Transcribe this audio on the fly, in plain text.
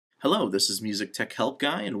Hello, this is Music Tech Help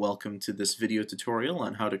Guy, and welcome to this video tutorial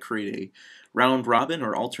on how to create a round-robin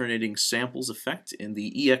or alternating samples effect in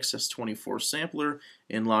the EXS24 sampler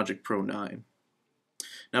in Logic Pro 9.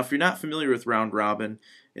 Now, if you're not familiar with round-robin,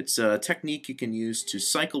 it's a technique you can use to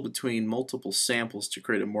cycle between multiple samples to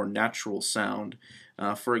create a more natural sound.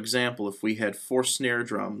 For example, if we had 4 snare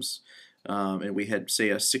drums and we had,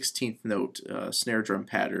 say, a 16th note snare drum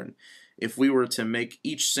pattern, if we were to make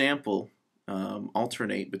each sample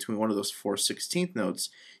alternate between one of those 4 16th notes,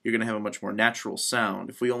 you're going to have a much more natural sound.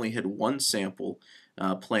 If we only had one sample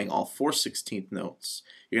playing all 4 16th notes,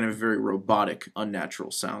 you're going to have a very robotic,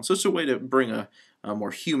 unnatural sound. So it's a way to bring a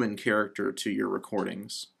more human character to your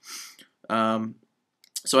recordings. So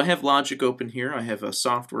I have Logic open here. I have a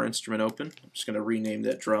software instrument open. I'm just going to rename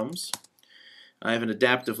that drums. I have an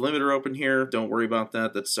adaptive limiter open here. Don't worry about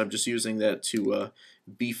that. I'm just using that to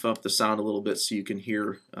beef up the sound a little bit so you can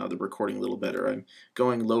hear the recording a little better. I'm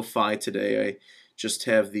going lo-fi today. I just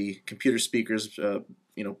have the computer speakers,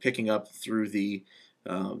 picking up through the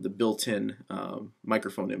built-in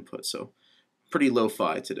microphone input. So pretty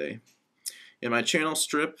lo-fi today. In my channel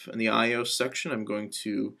strip in the I/O section, I'm going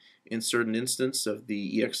to insert an instance of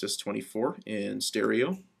the EXS24 in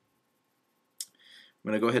stereo. I'm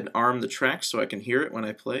going to go ahead and arm the track so I can hear it when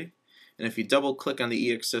I play. And if you double click on the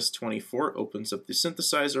EXS24, it opens up the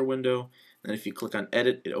synthesizer window. And if you click on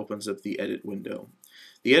edit, it opens up the edit window.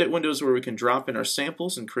 The edit window is where we can drop in our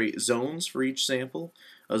samples and create zones for each sample.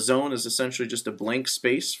 A zone is essentially just a blank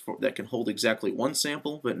space that can hold exactly one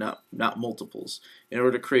sample, but not multiples. In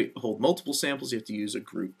order to hold multiple samples, you have to use a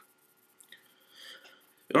group.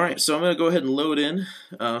 Alright, so I'm going to go ahead and load in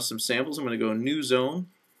some samples. I'm going to go new zone.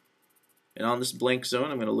 And on this blank zone,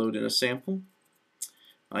 I'm going to load in a sample.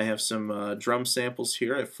 I have some drum samples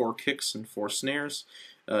here. I have 4 kicks and 4 snares.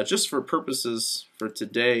 Just for purposes for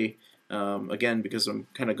today, again, because I'm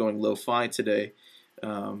kind of going lo-fi today,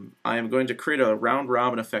 I am going to create a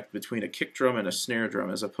round-robin effect between a kick drum and a snare drum,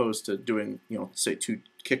 as opposed to doing, say 2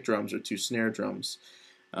 kick drums or 2 snare drums.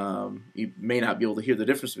 You may not be able to hear the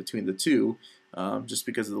difference between the two, just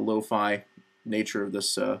because of the lo-fi nature of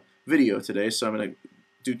this video today. So I'm going to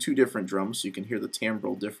do 2 different drums so you can hear the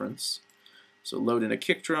timbral difference. So load in a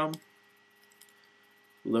kick drum,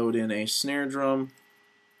 load in a snare drum.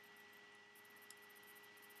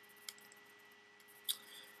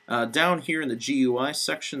 Down here in the GUI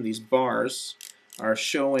section, these bars are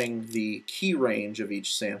showing the key range of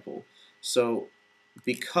each sample. So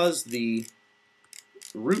because the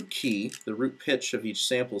root key, the root pitch of each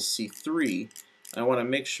sample is C3, I want to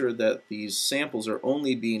make sure that these samples are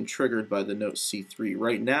only being triggered by the note C3.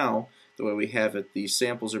 Right now, the way we have it, the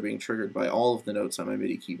samples are being triggered by all of the notes on my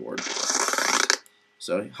MIDI keyboard.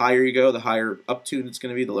 So higher you go, the higher up tune it's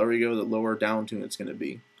going to be, the lower you go, the lower down tune it's going to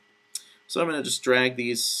be. So I'm going to just drag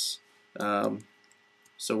these so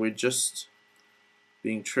we're just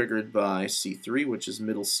being triggered by C3, which is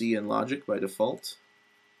middle C in Logic by default.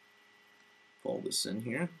 Pull this in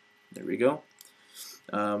here. There we go.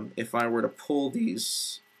 If I were to pull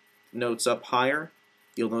these notes up higher,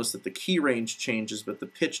 you'll notice that the key range changes, but the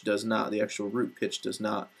pitch does not. The actual root pitch does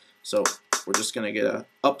not. So we're just going to get a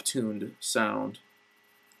up-tuned sound.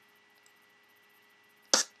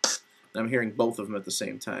 And I'm hearing both of them at the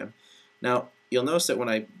same time. Now, you'll notice that when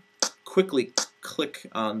I quickly click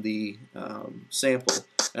on the sample,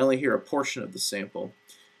 I only hear a portion of the sample.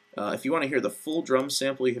 If you want to hear the full drum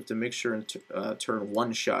sample, you have to make sure and turn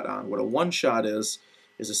one shot on. What a one shot is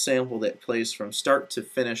a sample that plays from start to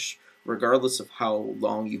finish regardless of how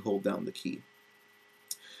long you hold down the key.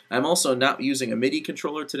 I'm also not using a MIDI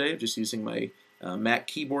controller today. I'm just using my Mac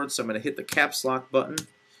keyboard, so I'm going to hit the caps lock button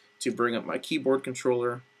to bring up my keyboard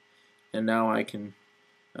controller, and now I can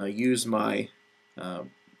use my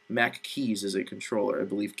Mac keys as a controller. I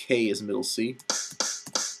believe K is middle C.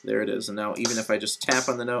 There it is, and now even if I just tap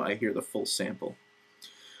on the note, I hear the full sample.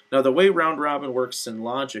 Now the way round robin works in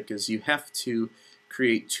Logic is you have to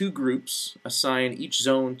create 2 groups, assign each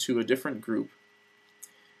zone to a different group,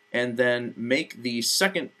 and then make the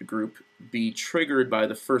second group be triggered by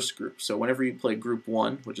the first group. So whenever you play group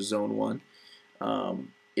 1, which is zone 1,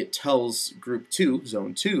 it tells group 2,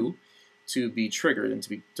 zone 2, to be triggered and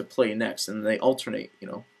to play next, and they alternate,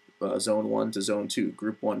 zone 1 to zone 2,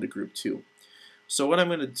 group 1 to group 2. So what I'm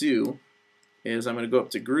going to do is I'm going to go up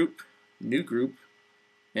to group, new group,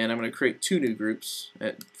 and I'm going to create 2 new groups.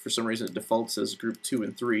 For some reason it defaults as group 2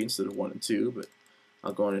 and 3 instead of 1 and 2, but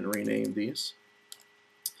I'll go in and rename these.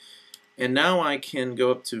 And now I can go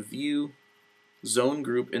up to view, zone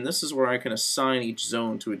group, and this is where I can assign each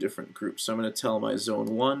zone to a different group. So I'm going to tell my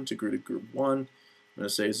zone 1 to go to group 1. I'm going to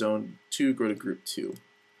say zone 2 go to group 2.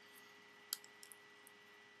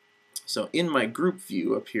 So in my group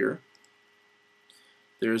view up here,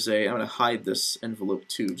 there's I'm going to hide this envelope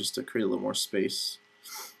too, just to create a little more space.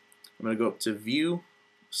 I'm going to go up to View,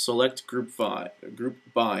 select Group by,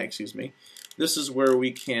 excuse me. This is where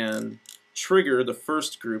we can trigger the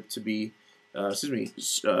first group to be,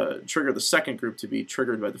 trigger the second group to be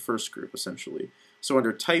triggered by the first group, essentially. So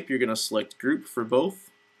under Type, you're going to select Group for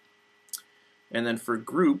both, and then for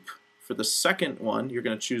Group, for the second one, you're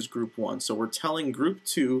going to choose Group 1. So we're telling Group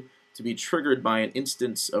 2 to be triggered by an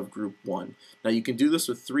instance of Group 1. Now you can do this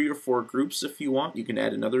with 3 or 4 groups if you want. You can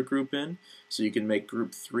add another group in. So you can make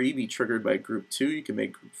Group 3 be triggered by Group 2. You can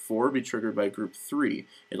make Group 4 be triggered by Group 3.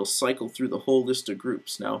 It'll cycle through the whole list of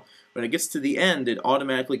groups. Now when it gets to the end, it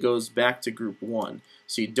automatically goes back to Group 1.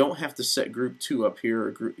 So you don't have to set Group 2 up here,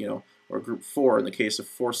 or Group 4 in the case of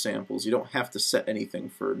 4 samples. You don't have to set anything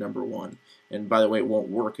for number 1. And by the way, it won't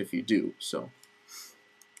work if you do. So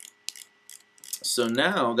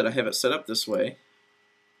now that I have it set up this way,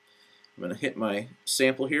 I'm going to hit my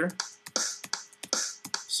sample here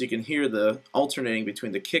so you can hear the alternating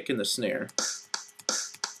between the kick and the snare.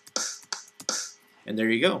 And there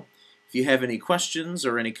you go. If you have any questions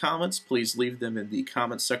or any comments, please leave them in the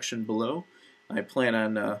comment section below. I plan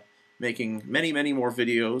on making many, many more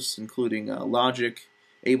videos, including Logic,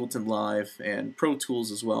 Ableton Live, and Pro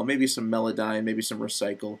Tools as well. Maybe some Melodyne, maybe some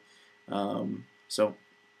Recycle. So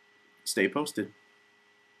stay posted.